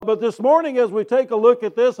But this morning, as we take a look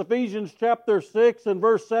at this, Ephesians chapter 6 and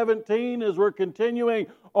verse 17, as we're continuing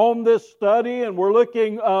on this study, and we're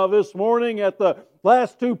looking this morning at the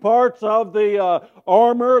last two parts of the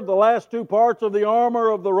armor, the last two parts of the armor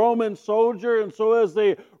of the Roman soldier. And so as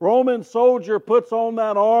the Roman soldier puts on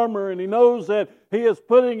that armor, and he knows that he is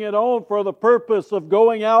putting it on for the purpose of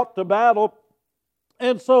going out to battle.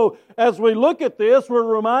 And so, as we look at this, we're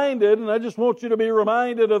reminded, and I just want you to be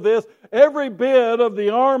reminded of this, every bit of the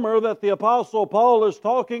armor that the Apostle Paul is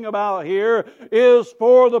talking about here is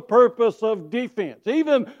for the purpose of defense.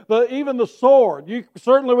 Even the sword.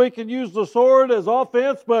 Certainly we can use the sword as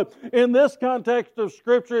offense, but in this context of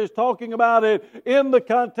Scripture, he's talking about it in the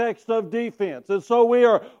context of defense. And so we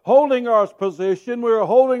are holding our position. We are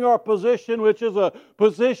holding our position, which is a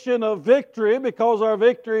position of victory, because our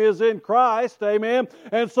victory is in Christ. Amen.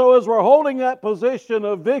 And so as we're holding that position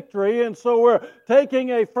of victory, and so we're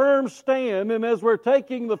taking a firm stand, and as we're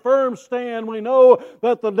taking the firm stand, we know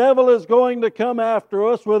that the devil is going to come after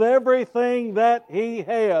us with everything that he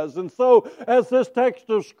has. And so as this text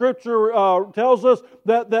of Scripture tells us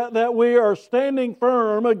that we are standing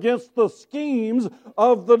firm against the schemes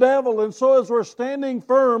of the devil. And so as we're standing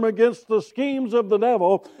firm against the schemes of the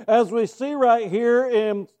devil, as we see right here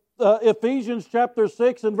in Ephesians chapter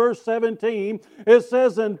 6 and verse 17, it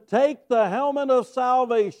says, "And take the helmet of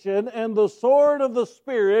salvation and the sword of the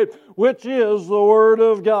Spirit, which is the Word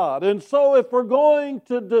of God." And so if we're going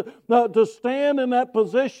to stand in that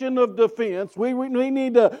position of defense, we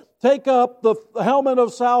need to take up the helmet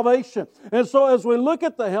of salvation. And so as we look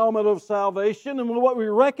at the helmet of salvation and what we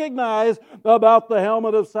recognize about the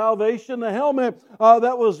helmet of salvation, the helmet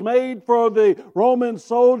that was made for the Roman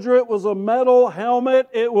soldier, it was a metal helmet.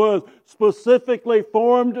 It was specifically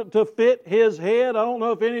formed to fit his head. I don't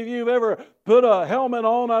know if any of you have ever put a helmet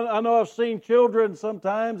on. I know I've seen children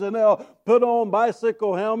sometimes, and they'll put on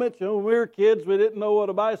bicycle helmets. You know, when we were kids, we didn't know what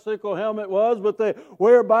a bicycle helmet was, but they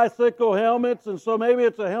wear bicycle helmets, and so maybe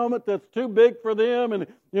it's a helmet that's too big for them, and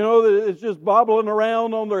you know, it's just bobbling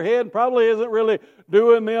around on their head. Probably isn't really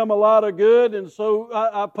doing them a lot of good. And so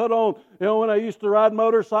I put on, you know, when I used to ride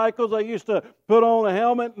motorcycles, I used to put on a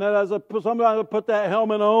helmet, and sometimes I put that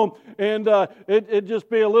helmet on, and it'd just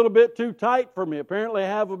be a little bit too tight for me. Apparently I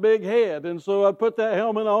have a big head, and so I put that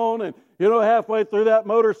helmet on, and you know, halfway through that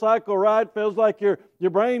motorcycle ride, feels like your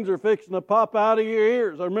brains are fixing to pop out of your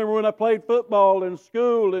ears. I remember when I played football in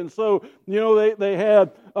school, and so, you know, they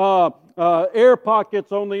had air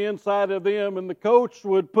pockets on the inside of them, and the coach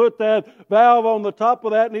would put that valve on the top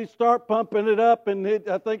of that, and he'd start pumping it up, and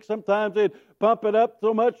I think sometimes they'd pump it up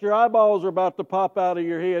so much your eyeballs are about to pop out of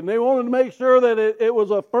your head. And they wanted to make sure that it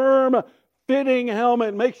was a firm fitting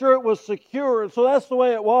helmet, make sure it was secure. And so that's the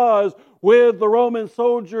way it was with the Roman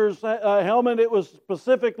soldier's helmet. It was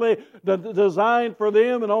specifically designed for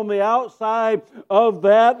them, and on the outside of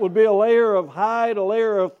that would be a layer of hide, a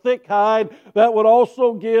layer of thick hide that would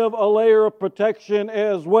also give a layer of protection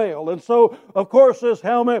as well. And so, of course, this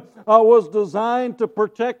helmet was designed to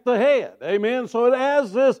protect the head. Amen. So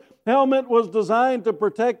as this helmet was designed to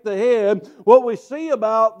protect the head, what we see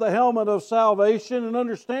about the helmet of salvation and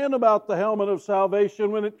understand about the helmet of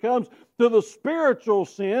salvation when it comes to the spiritual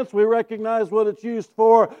sense, we recognize what it's used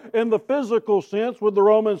for in the physical sense with the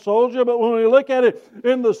Roman soldier, but when we look at it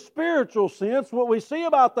in the spiritual sense, what we see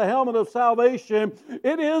about the helmet of salvation,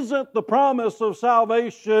 it isn't the promise of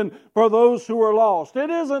salvation for those who are lost.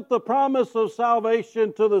 It isn't the promise of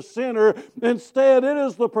salvation to the sinner. Instead, it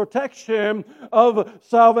is the protection of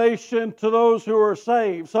salvation to those who are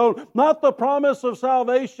saved. So, not the promise of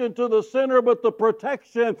salvation to the sinner, but the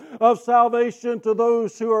protection of salvation to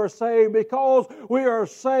those who are saved. Because we are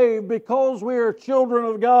saved, because we are children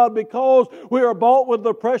of God, because we are bought with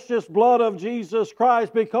the precious blood of Jesus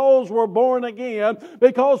Christ, because we're born again,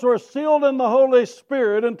 because we're sealed in the Holy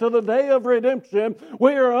Spirit until the day of redemption,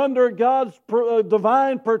 we are under God's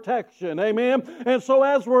divine protection. Amen. And so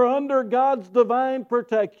as we're under God's divine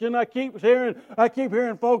protection, I keep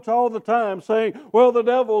hearing folks all the time saying, well, the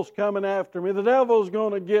devil's coming after me. The devil's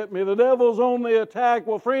going to get me. The devil's on the attack.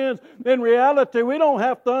 Well, friends, in reality, we don't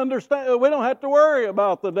have to understand. We don't have to worry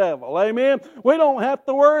about the devil. Amen. We don't have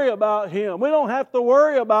to worry about him. We don't have to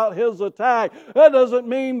worry about his attack. That doesn't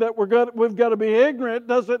mean that we've got to be ignorant. It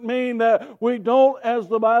doesn't mean that we don't, as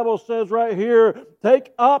the Bible says right here,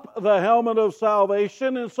 take up the helmet of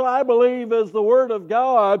salvation. And so I believe as the Word of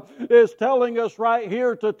God is telling us right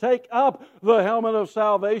here to take up the helmet of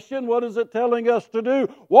salvation, what is it telling us to do?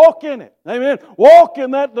 Walk in it. Amen. Walk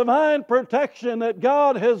in that divine protection that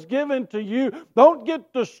God has given to you. Don't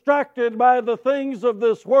get distracted distracted by the things of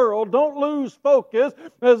this world. Don't lose focus,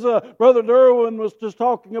 as Brother Derwin was just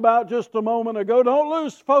talking about just a moment ago. Don't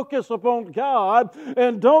lose focus upon God,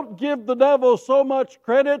 and don't give the devil so much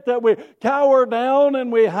credit that we cower down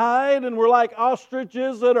and we hide, and we're like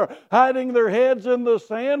ostriches that are hiding their heads in the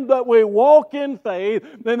sand, but we walk in faith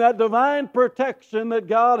in that divine protection that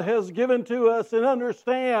God has given to us, and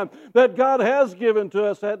understand that God has given to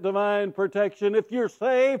us that divine protection. If you're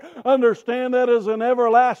saved, understand that is an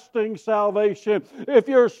everlasting salvation. If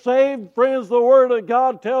you're saved, friends, the Word of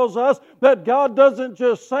God tells us that God doesn't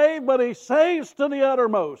just save, but He saves to the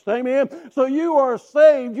uttermost. Amen? So you are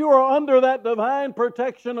saved. You are under that divine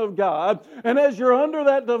protection of God. And as you're under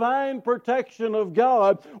that divine protection of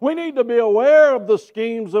God, we need to be aware of the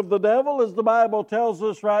schemes of the devil, as the Bible tells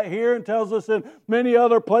us right here and tells us in many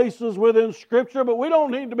other places within Scripture. But we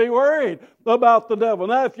don't need to be worried about the devil.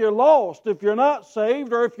 Now, if you're lost, if you're not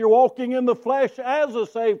saved, or if you're walking in the flesh as a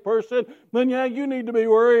saved person, then yeah, you need to be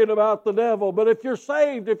worried about the devil. But if you're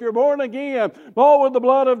saved, if you're born again, bought with the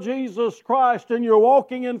blood of Jesus Christ, and you're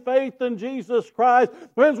walking in faith in Jesus Christ,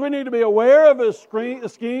 friends, we need to be aware of His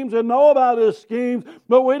schemes and know about His schemes,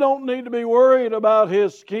 but we don't need to be worried about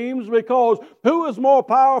His schemes, because who is more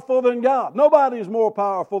powerful than God? Nobody's more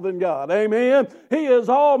powerful than God. Amen? He is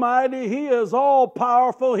almighty. He is all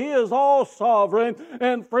powerful. He is all sovereign.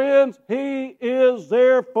 And friends, He is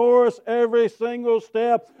there for us every single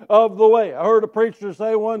step of the way. I heard a preacher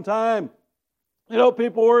say one time,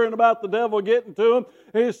 people worrying about the devil getting to them.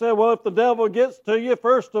 He said, well, if the devil gets to you,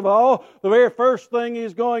 first of all, the very first thing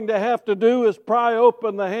he's going to have to do is pry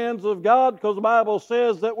open the hands of God, because the Bible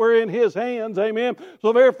says that we're in His hands. Amen. So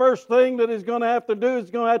the very first thing that he's going to have to do is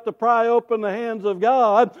going to have to pry open the hands of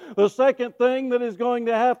God. The second thing that he's going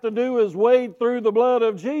to have to do is wade through the blood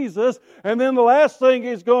of Jesus. And then the last thing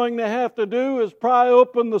he's going to have to do is pry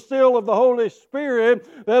open the seal of the Holy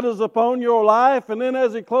Spirit that is upon your life. And then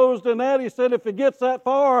as he closed in that, he said, if he gets that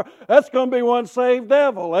far, that's going to be one saved devil.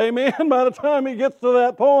 Amen. By the time he gets to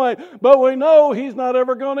that point. But we know he's not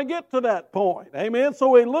ever going to get to that point. Amen. So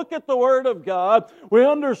we look at the Word of God. We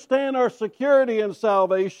understand our security in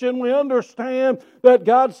salvation. We understand that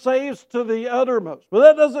God saves to the uttermost. But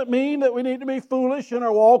that doesn't mean that we need to be foolish in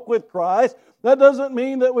our walk with Christ. That doesn't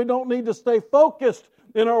mean that we don't need to stay focused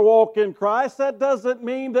in our walk in Christ. That doesn't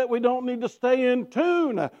mean that we don't need to stay in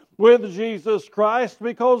tune with Jesus Christ,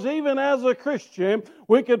 because even as a Christian,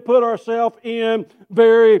 we could put ourselves in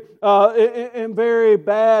very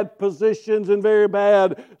bad positions, in very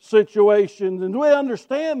bad situations. And we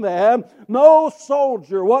understand that no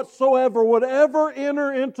soldier whatsoever would ever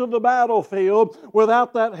enter into the battlefield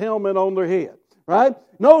without that helmet on their head. Right?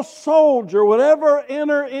 No soldier would ever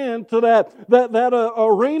enter into that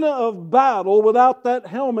arena of battle without that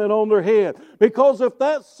helmet on their head. Because if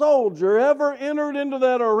that soldier ever entered into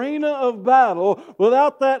that arena of battle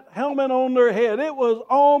without that helmet on their head, it was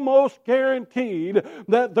almost guaranteed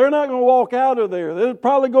that they're not going to walk out of there. They're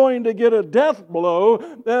probably going to get a death blow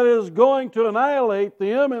that is going to annihilate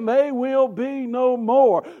them, and they will be no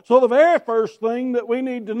more. So the very first thing that we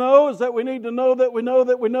need to know is that we need to know that we know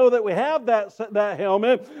that we have that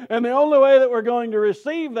helmet. And the only way that we're going to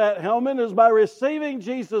receive that helmet is by receiving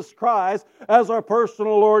Jesus Christ as our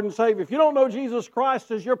personal Lord and Savior. If you don't know Jesus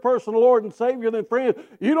Christ as your personal Lord and Savior, then friend,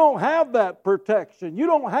 you don't have that protection. You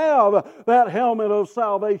don't have that helmet of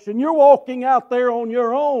salvation. You're walking out there on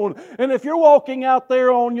your own. And if you're walking out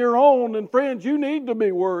there on your own, then friends, you need to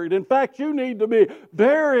be worried. In fact, you need to be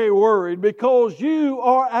very worried, because you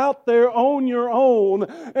are out there on your own,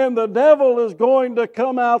 and the devil is going to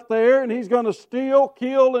come out there and he's going to steal,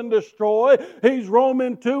 kill, and destroy. He's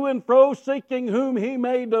roaming to and fro, seeking whom he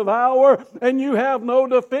may devour, and you have no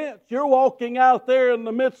defense. You're walking out there in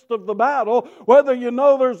the midst of the battle, whether you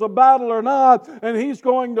know there's a battle or not, and he's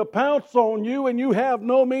going to pounce on you, and you have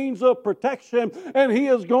no means of protection, and he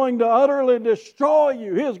is going to utterly destroy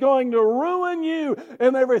you. He is going to ruin you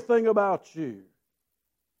and everything about you.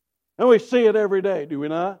 And we see it every day, do we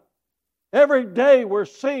not? Every day we're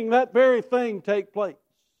seeing that very thing take place.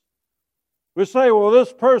 We say, well,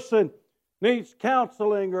 this person needs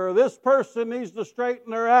counseling, or this person needs to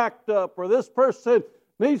straighten their act up, or this person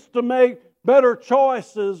needs to make better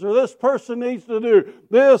choices, or this person needs to do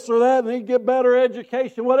this or that, and need to get better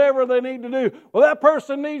education, whatever they need to do. Well, that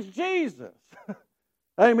person needs Jesus.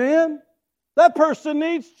 Amen? That person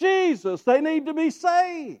needs Jesus. They need to be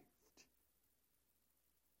saved.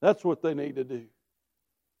 That's what they need to do.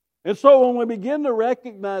 And so when we begin to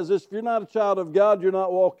recognize this, if you're not a child of God, you're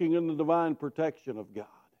not walking in the divine protection of God.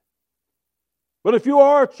 But if you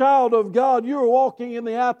are a child of God, you're walking in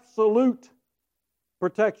the absolute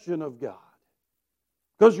protection of God.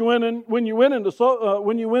 Because when you went into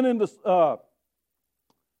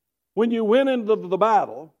the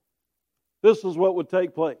battle, this is what would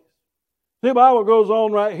take place. The Bible goes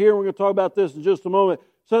on right here. We're going to talk about this in just a moment.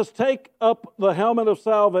 It says, take up the helmet of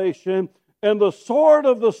salvation and the sword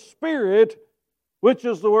of the Spirit, which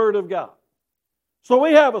is the Word of God. So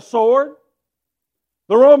we have a sword.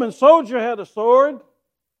 The Roman soldier had a sword,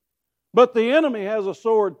 but the enemy has a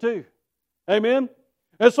sword too. Amen?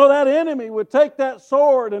 And so that enemy would take that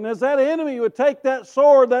sword, and as that enemy would take that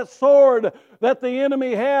sword that the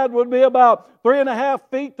enemy had would be about 3.5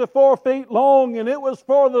 feet to 4 feet long, and it was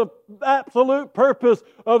for the absolute purpose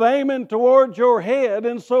of aiming towards your head.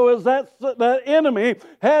 And so as that enemy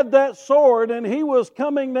had that sword, and he was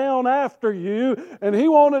coming down after you, and he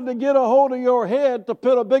wanted to get a hold of your head to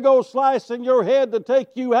put a big old slice in your head to take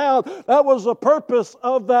you out, that was the purpose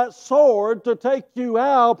of that sword, to take you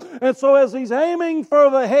out. And so as he's aiming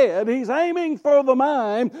for the head, he's aiming for the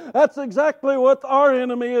mind. That's exactly what our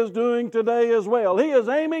enemy is doing today as well. He is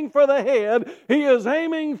aiming for the head. He is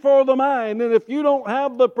aiming for the mind. And if you don't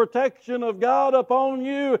have the protection of God upon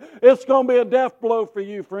you, it's going to be a death blow for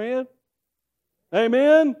you, friend.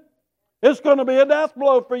 Amen? It's going to be a death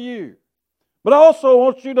blow for you. But I also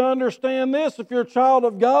want you to understand this. If you're a child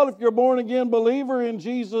of God, if you're a born-again believer in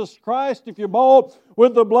Jesus Christ, if you're bought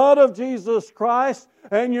with the blood of Jesus Christ,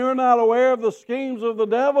 and you're not aware of the schemes of the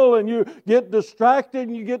devil, and you get distracted,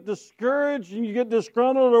 and you get discouraged, and you get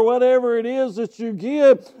disgruntled, or whatever it is that you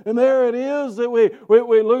get, and there it is that we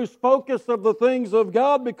lose focus of the things of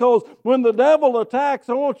God, because when the devil attacks,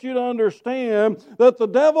 I want you to understand that the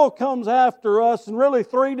devil comes after us in really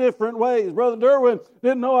 3 different ways. Brother Derwin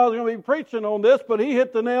didn't know I was going to be preaching on this, but he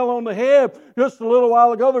hit the nail on the head just a little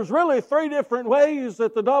while ago. There's really 3 different ways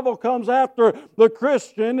that the devil comes after the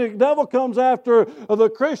Christian. The devil comes after the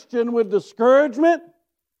Christian with discouragement.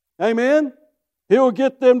 Amen. He will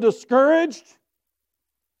get them discouraged.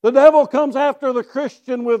 The devil comes after the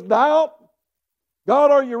Christian with doubt.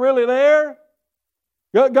 God, are you really there?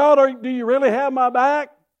 God, do you really have my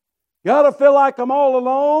back? God, I feel like I'm all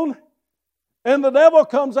alone. And the devil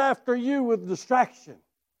comes after you with distraction.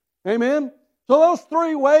 Amen. So those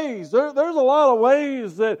 3 ways, there's a lot of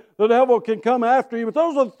ways that the devil can come after you, but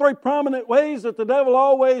those are the 3 prominent ways that the devil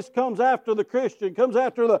always comes after the Christian, comes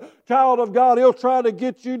after the child of God. He'll try to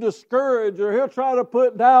get you discouraged, or he'll try to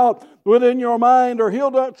put doubt within your mind, or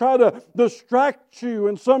he'll try to distract you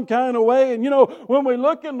in some kind of way. And you know, when we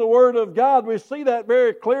look in the Word of God, we see that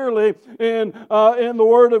very clearly in the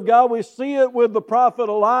Word of God. We see it with the prophet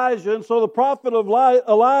Elijah. And so the prophet of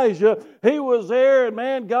Elijah, he was there, and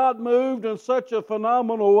man, God moved in such a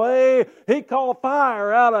phenomenal way. He called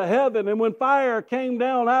fire out of heaven, and when fire came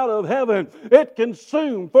down out of heaven, it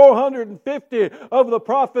consumed 450 of the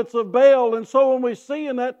prophets of Baal. And so when we see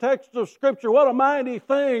in that text of Scripture, what a mighty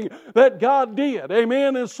thing that God did.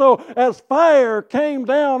 Amen. And so as fire came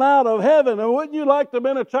down out of heaven, and wouldn't you like to have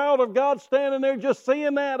been a child of God standing there just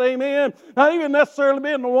seeing that? Amen. Not even necessarily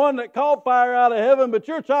being the one that called fire out of heaven, but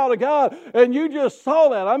you're a child of God, and you just saw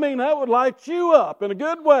that. I mean, that would light you up in a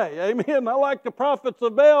good way. Amen. Not like the prophets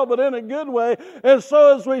of Baal, but in a good way. And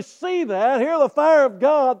so as we see that, here the fire of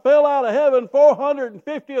God fell out of heaven.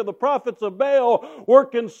 450 of the prophets of Baal were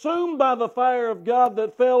consumed by the fire of God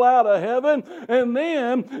that fell out of heaven. And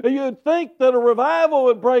then you'd think that a revival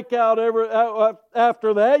would break out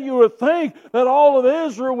after that. You would think that all of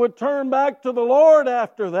Israel would turn back to the Lord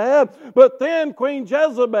after that. But then Queen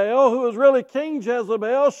Jezebel, who was really King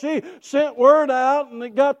Jezebel, she sent word out, and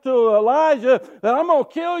it got to Elijah that I'm going to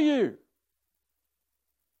kill you.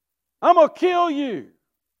 I'm going to kill you.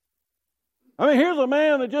 I mean, here's a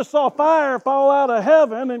man that just saw fire fall out of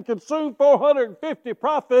heaven and consume 450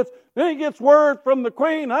 prophets. Then he gets word from the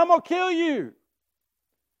queen, I'm going to kill you.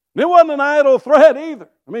 And it wasn't an idle threat either.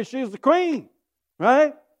 I mean, she's the queen,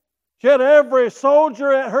 right? She had every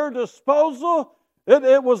soldier at her disposal.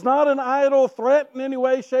 It was not an idle threat in any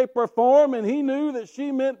way, shape, or form. And he knew that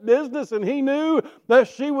she meant business, and he knew that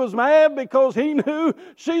she was mad because he knew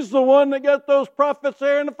she's the one that got those prophets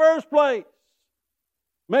there in the first place.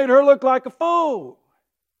 Made her look like a fool.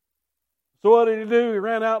 So what did he do? He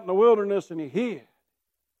ran out in the wilderness and he hid.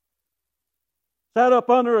 Sat up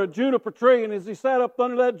under a juniper tree, and as he sat up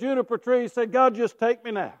under that juniper tree, he said, God, just take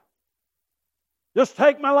me now. Just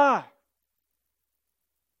take my life.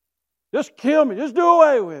 Just kill me. Just do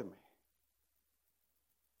away with me.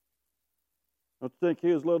 Don't you think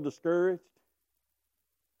he was a little discouraged?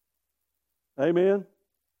 Amen.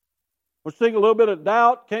 Don't you think a little bit of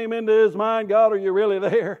doubt came into his mind? God, are you really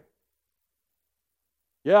there?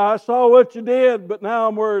 Yeah, I saw what you did, but now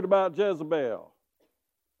I'm worried about Jezebel.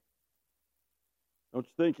 Don't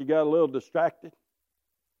you think he got a little distracted?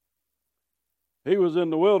 He was in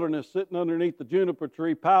the wilderness sitting underneath the juniper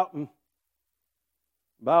tree pouting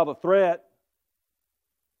about a threat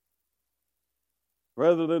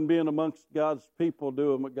rather than being amongst God's people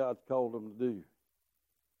doing what God's called them to do.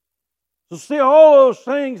 So see all those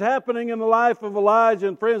things happening in the life of Elijah,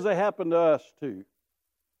 and friends, they happen to us too.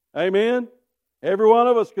 Amen? Every one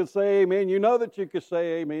of us could say amen. You know that you could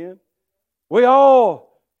say amen. We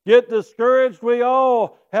all get discouraged. We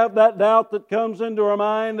all have that doubt that comes into our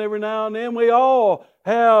mind every now and then. We all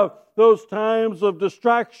have those times of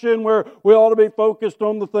distraction where we ought to be focused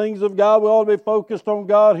on the things of God. We ought to be focused on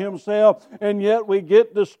God Himself. And yet we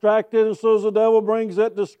get distracted. And so as the devil brings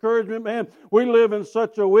that discouragement, man, we live in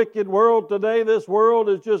such a wicked world today. This world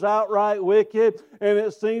is just outright wicked. And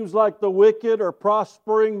it seems like the wicked are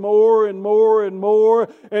prospering more and more and more.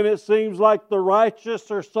 And it seems like the righteous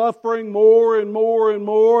are suffering more and more and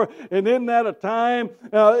more. And isn't that a time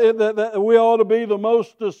that we ought to be the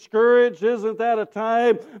most discouraged? Isn't that a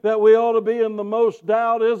time that we ought to be in the most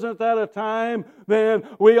doubt? Isn't that a time then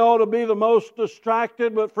we ought to be the most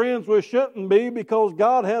distracted? But friends, we shouldn't be, because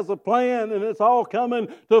God has a plan and it's all coming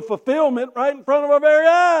to fulfillment right in front of our very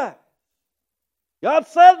eyes. God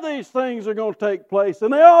said these things are going to take place,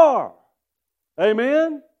 and they are.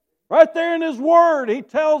 Amen? Right there in His Word, He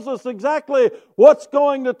tells us exactly what's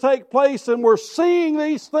going to take place, and we're seeing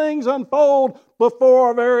these things unfold before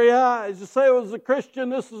our very eyes. You say, as a Christian,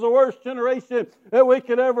 this is the worst generation that we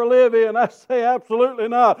could ever live in. I say, absolutely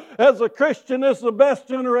not. As a Christian, this is the best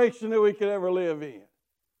generation that we could ever live in.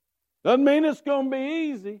 Doesn't mean it's going to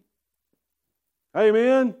be easy.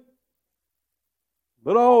 Amen?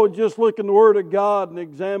 But just look in the Word of God and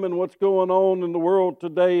examine what's going on in the world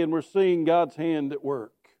today, and we're seeing God's hand at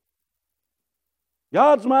work.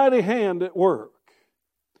 God's mighty hand at work.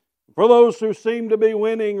 For those who seem to be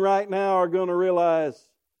winning right now are going to realize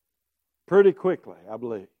pretty quickly, I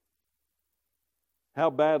believe, how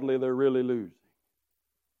badly they're really losing.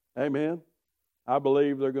 Amen? I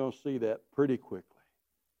believe they're going to see that pretty quickly.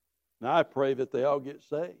 Now I pray that they all get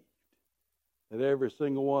saved, that every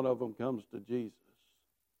single one of them comes to Jesus.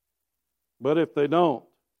 But if they don't,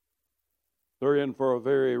 they're in for a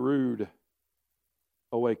very rude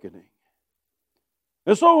awakening.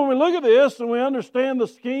 And so when we look at this and we understand the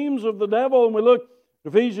schemes of the devil, and we look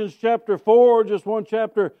at Ephesians chapter 4, just one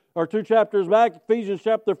chapter or two chapters back, Ephesians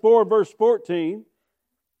chapter 4, verse 14,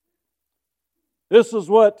 this is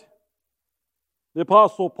what the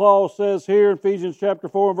Apostle Paul says here in Ephesians chapter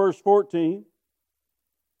 4, verse 14.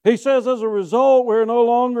 He says, as a result, we're no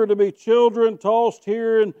longer to be children tossed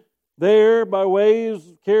here and there by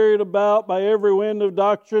waves carried about by every wind of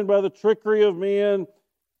doctrine, by the trickery of men,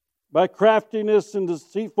 by craftiness and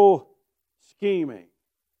deceitful scheming.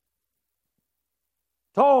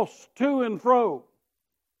 Tossed to and fro.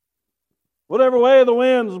 Whatever way the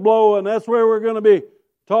wind's blowing, that's where we're going to be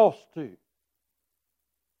tossed to.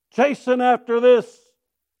 Chasing after this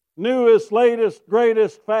newest, latest,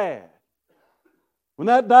 greatest fad. When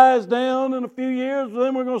that dies down in a few years,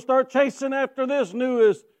 then we're going to start chasing after this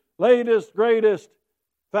newest, latest, greatest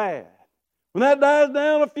fad. When that dies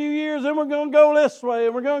down a few years, then we're going to go this way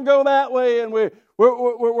and we're going to go that way, and we're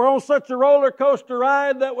on such a roller coaster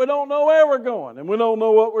ride that we don't know where we're going and we don't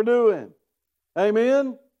know what we're doing.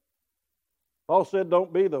 Amen? Paul said,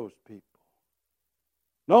 don't be those people.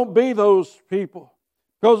 Don't be those people.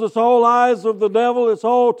 Because it's all lies of the devil. It's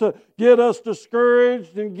all to get us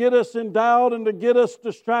discouraged and get us in doubt and to get us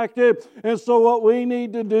distracted. And so what we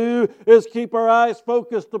need to do is keep our eyes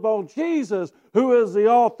focused upon Jesus, who is the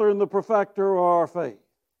author and the perfecter of our faith.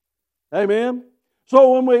 Amen?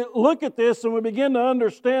 So when we look at this and we begin to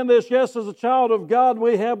understand this, yes, as a child of God,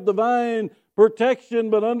 we have divine protection,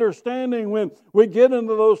 but understanding when we get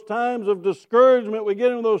into those times of discouragement, we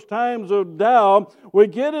get into those times of doubt, we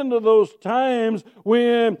get into those times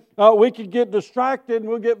when we could get distracted, and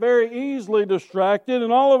we'll get very easily distracted,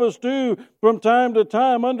 and all of us do from time to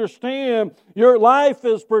time. Understand, your life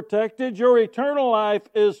is protected, your eternal life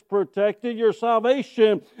is protected, your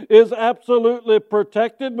salvation is absolutely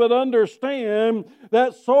protected, but understand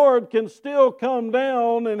that sword can still come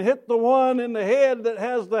down and hit the one in the head that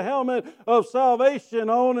has the helmet of salvation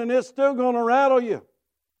on, and it's still going to rattle you.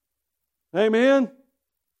 Amen?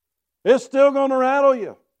 It's still going to rattle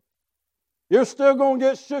you. You're still going to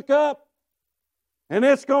get shook up, and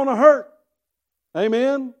it's going to hurt.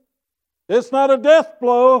 Amen? It's not a death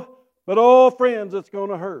blow, but oh, friends, it's going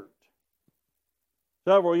to hurt.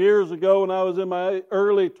 Several years ago, when I was in my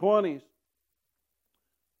early 20s,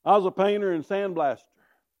 I was a painter and sandblaster.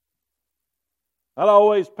 I'd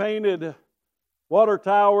always painted water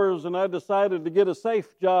towers, and I decided to get a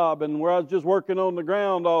safe job, and where I was just working on the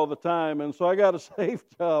ground all the time, and so I got a safe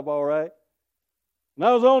job, all right. And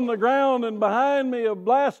I was on the ground, and behind me a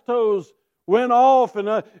blast hose went off.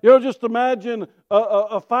 And just imagine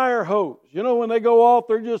a fire hose. When they go off,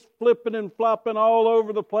 they're just flipping and flopping all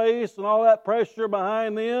over the place, and all that pressure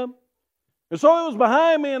behind them. And so it was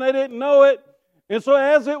behind me, and I didn't know it. And so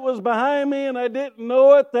as it was behind me, and I didn't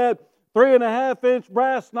know it, that 3.5-inch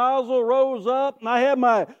brass nozzle rose up, and I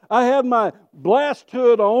had my blast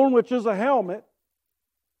hood on, which is a helmet.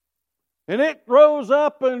 And it rose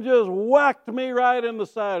up and just whacked me right in the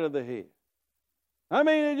side of the head. I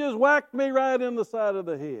mean, it just whacked me right in the side of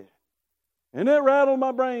the head. And it rattled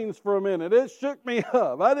my brains for a minute. It shook me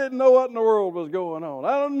up. I didn't know what in the world was going on.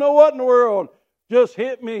 I didn't know what in the world just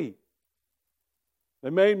hit me. They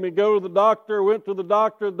made me go to the doctor, went to the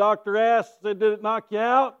doctor. The doctor asked, said, "Did it knock you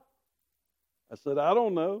out?" I said, "I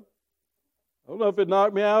don't know. I don't know if it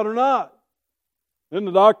knocked me out or not." Then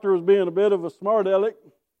the doctor was being a bit of a smart aleck.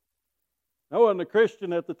 I wasn't a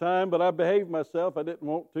Christian at the time, but I behaved myself. I didn't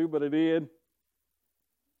want to, but I did.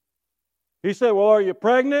 He said, "Well, are you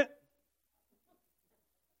pregnant?"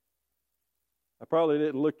 I probably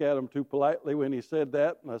didn't look at him too politely when he said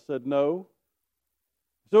that, and I said, "No."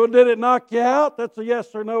 "So did it knock you out?" That's a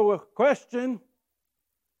yes or no question.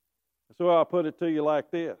 So I'll put it to you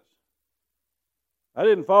like this. I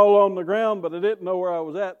didn't fall on the ground, but I didn't know where I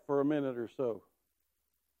was at for a minute or so.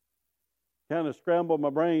 Kind of scrambled my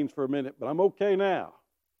brains for a minute, but I'm okay now.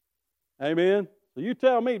 Amen? So you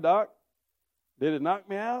tell me, Doc, did it knock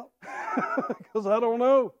me out? Because I don't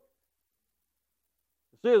know.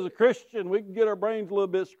 See, as a Christian, we can get our brains a little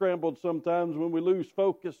bit scrambled sometimes when we lose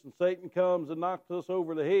focus and Satan comes and knocks us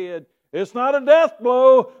over the head. It's not a death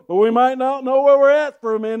blow, but we might not know where we're at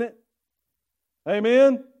for a minute.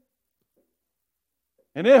 Amen?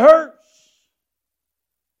 And it hurts.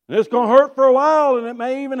 And it's going to hurt for a while, and it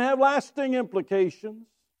may even have lasting implications.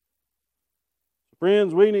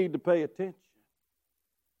 Friends, we need to pay attention.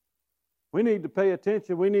 We need to pay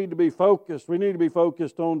attention. We need to be focused. We need to be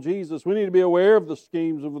focused on Jesus. We need to be aware of the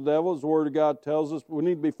schemes of the devil, as the Word of God tells us. But we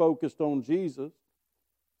need to be focused on Jesus.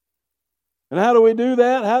 And how do we do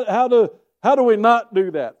that? How do we not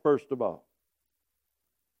do that, first of all?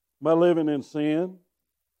 By living in sin.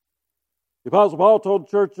 The Apostle Paul told the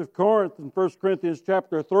church of Corinth in 1 Corinthians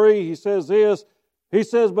chapter 3, he says this, he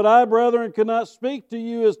says, "But I, brethren, cannot speak to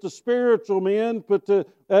you as to spiritual men, but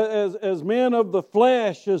as men of the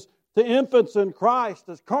flesh, as to infants in Christ,"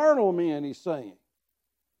 as carnal men, he's saying.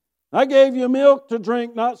 "I gave you milk to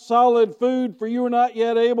drink, not solid food, for you were not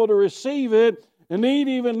yet able to receive it. Indeed,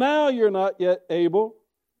 even now you're not yet able.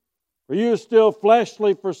 For you are still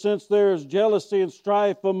fleshly, for since there is jealousy and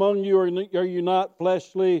strife among you, are you not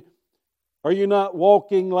fleshly? Are you not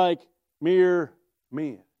walking like mere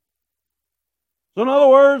men?" So in other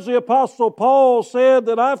words, the Apostle Paul said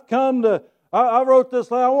that I wrote this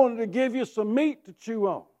letter, I wanted to give you some meat to chew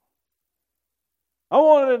on. I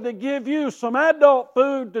wanted to give you some adult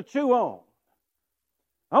food to chew on.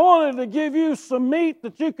 I wanted to give you some meat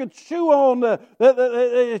that you could chew on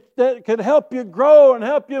that could help you grow and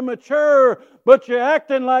help you mature, but you're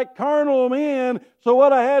acting like carnal men, so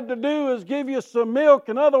what I had to do is give you some milk.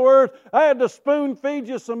 In other words, I had to spoon feed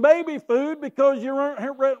you some baby food because you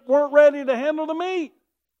weren't ready to handle the meat.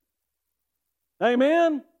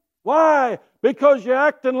 Amen? Why? Because you're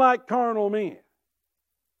acting like carnal men.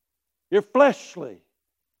 You're fleshly,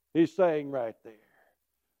 he's saying right there.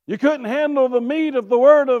 You couldn't handle the meat of the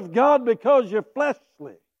Word of God because you're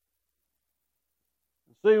fleshly.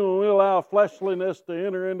 See, when we allow fleshliness to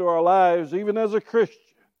enter into our lives, even as a Christian,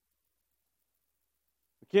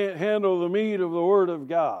 we can't handle the meat of the Word of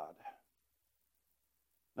God.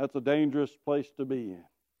 That's a dangerous place to be in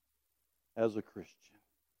as a Christian.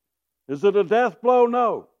 Is it a death blow?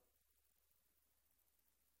 No.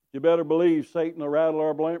 You better believe Satan will rattle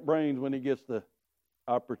our brains when he gets the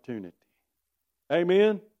opportunity.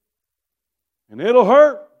 Amen? And it'll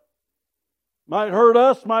hurt. Might hurt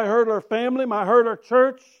us, might hurt our family, might hurt our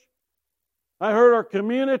church, might hurt our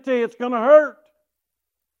community. It's going to hurt.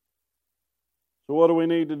 So what do we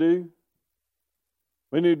need to do?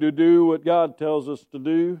 We need to do what God tells us to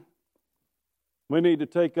do. We need to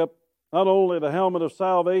take up not only the helmet of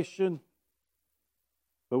salvation,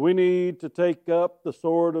 but we need to take up the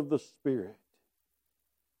sword of the Spirit,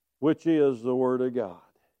 which is the Word of God.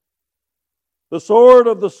 The sword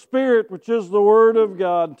of the Spirit, which is the Word of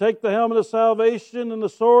God. Take the helmet of salvation and the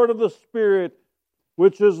sword of the Spirit,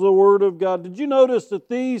 which is the Word of God. Did you notice that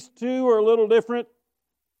these two are a little different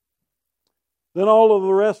than all of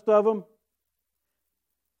the rest of them?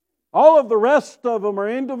 All of the rest of them are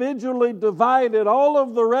individually divided. All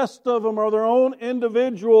of the rest of them are their own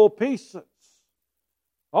individual pieces.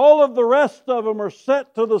 All of the rest of them are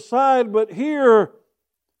set to the side, but here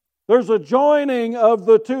There's a joining of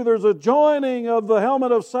the two. There's a joining of the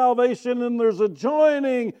helmet of salvation, and there's a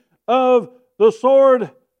joining of the sword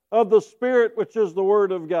of the Spirit, which is the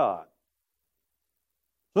Word of God.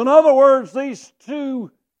 So in other words, these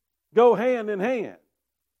two go hand in hand.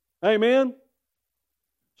 Amen?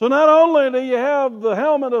 So not only do you have the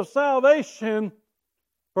helmet of salvation,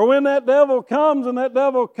 for when that devil comes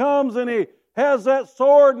and he has that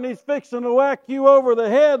sword and he's fixing to whack you over the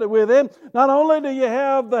head with it, not only do you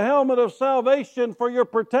have the helmet of salvation for your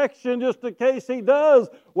protection just in case he does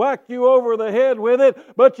whack you over the head with it,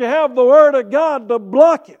 but you have the Word of God to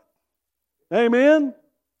block it. Amen?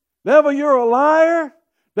 Devil, you're a liar.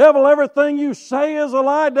 Devil, everything you say is a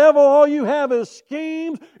lie. Devil, all you have is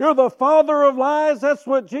schemes. You're the father of lies. That's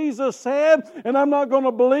what Jesus said. And I'm not going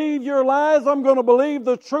to believe your lies. I'm going to believe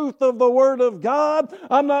the truth of the Word of God.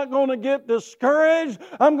 I'm not going to get discouraged.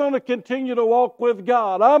 I'm going to continue to walk with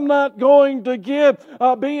God. I'm not going to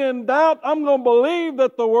be in doubt. I'm going to believe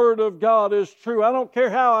that the Word of God is true. I don't care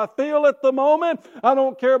how I feel at the moment. I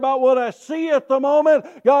don't care about what I see at the moment.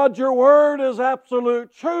 God, your Word is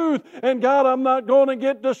absolute truth. And God, I'm not going to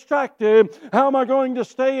get distracted. How am I going to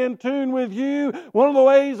stay in tune with you? One of the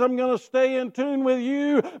ways I'm going to stay in tune with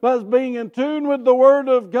you is being in tune with the Word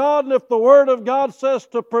of God. And if the Word of God says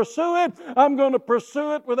to pursue it, I'm going to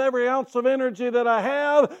pursue it with every ounce of energy that I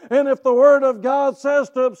have. And if the Word of God says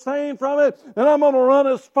to abstain from it, then I'm going to run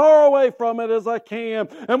as far away from it as I can.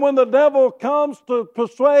 And when the devil comes to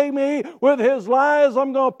persuade me with his lies,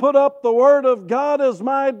 I'm going to put up the Word of God as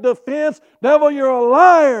my defense. Devil, you're a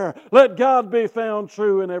liar. Let God be found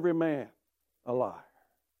true and every man a liar.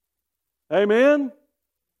 Amen?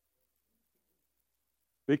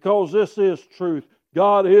 Because this is truth.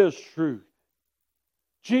 God is truth.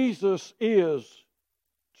 Jesus is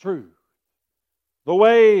truth. The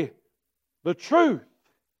way, the truth,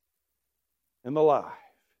 and the life.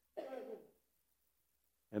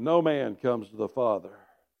 And no man comes to the Father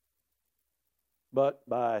but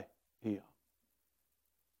by Him.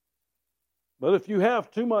 But if you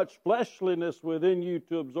have too much fleshliness within you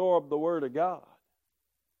to absorb the Word of God,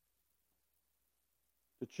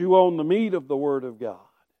 to chew on the meat of the Word of God,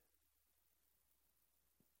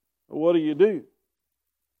 what do?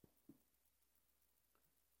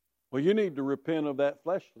 Well, you need to repent of that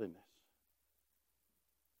fleshliness.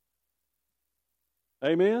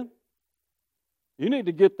 Amen? You need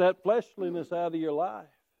to get that fleshliness out of your life.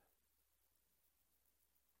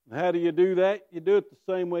 How do you do that? You do it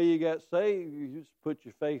the same way you got saved. You just put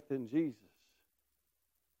your faith in Jesus.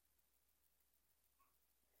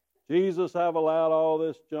 Jesus, I've allowed all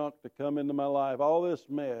this junk to come into my life, all this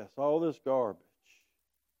mess, all this garbage.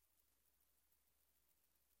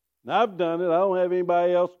 And I've done it. I don't have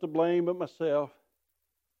anybody else to blame but myself.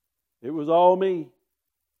 It was all me.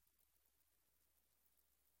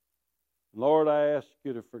 Lord, I ask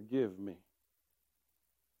you to forgive me.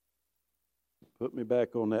 Put me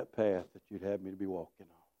back on that path that you'd have me to be walking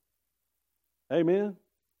on. Amen?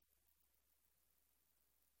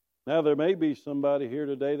 Now, there may be somebody here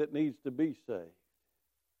today that needs to be saved.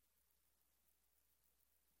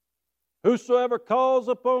 Whosoever calls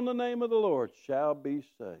upon the name of the Lord shall be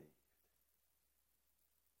saved.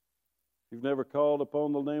 If you've never called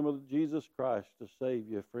upon the name of Jesus Christ to save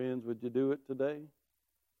you, friends, would you do it today?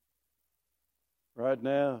 Right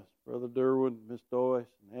now, Brother Derwin, Miss Doyce,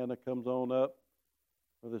 and Hannah comes on up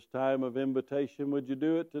for this time of invitation. Would you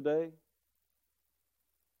do it today?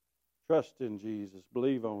 Trust in Jesus.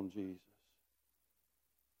 Believe on Jesus.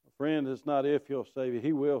 Friend, it's not if He'll save you.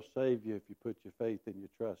 He will save you if you put your faith and your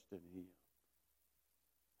trust in Him.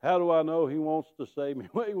 How do I know He wants to save me?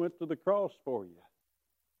 Well, He went to the cross for you.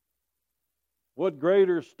 What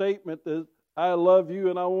greater statement that I love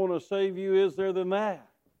you and I want to save you is there than that?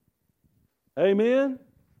 Amen?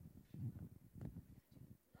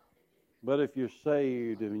 But if you're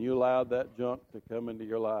saved and you allowed that junk to come into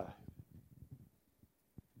your life,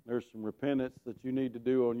 there's some repentance that you need to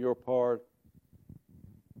do on your part.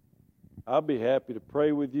 I'll be happy to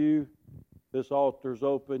pray with you. This altar's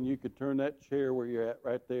open. You could turn that chair where you're at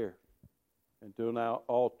right there into an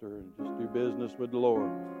altar and just do business with the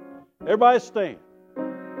Lord. Everybody stand.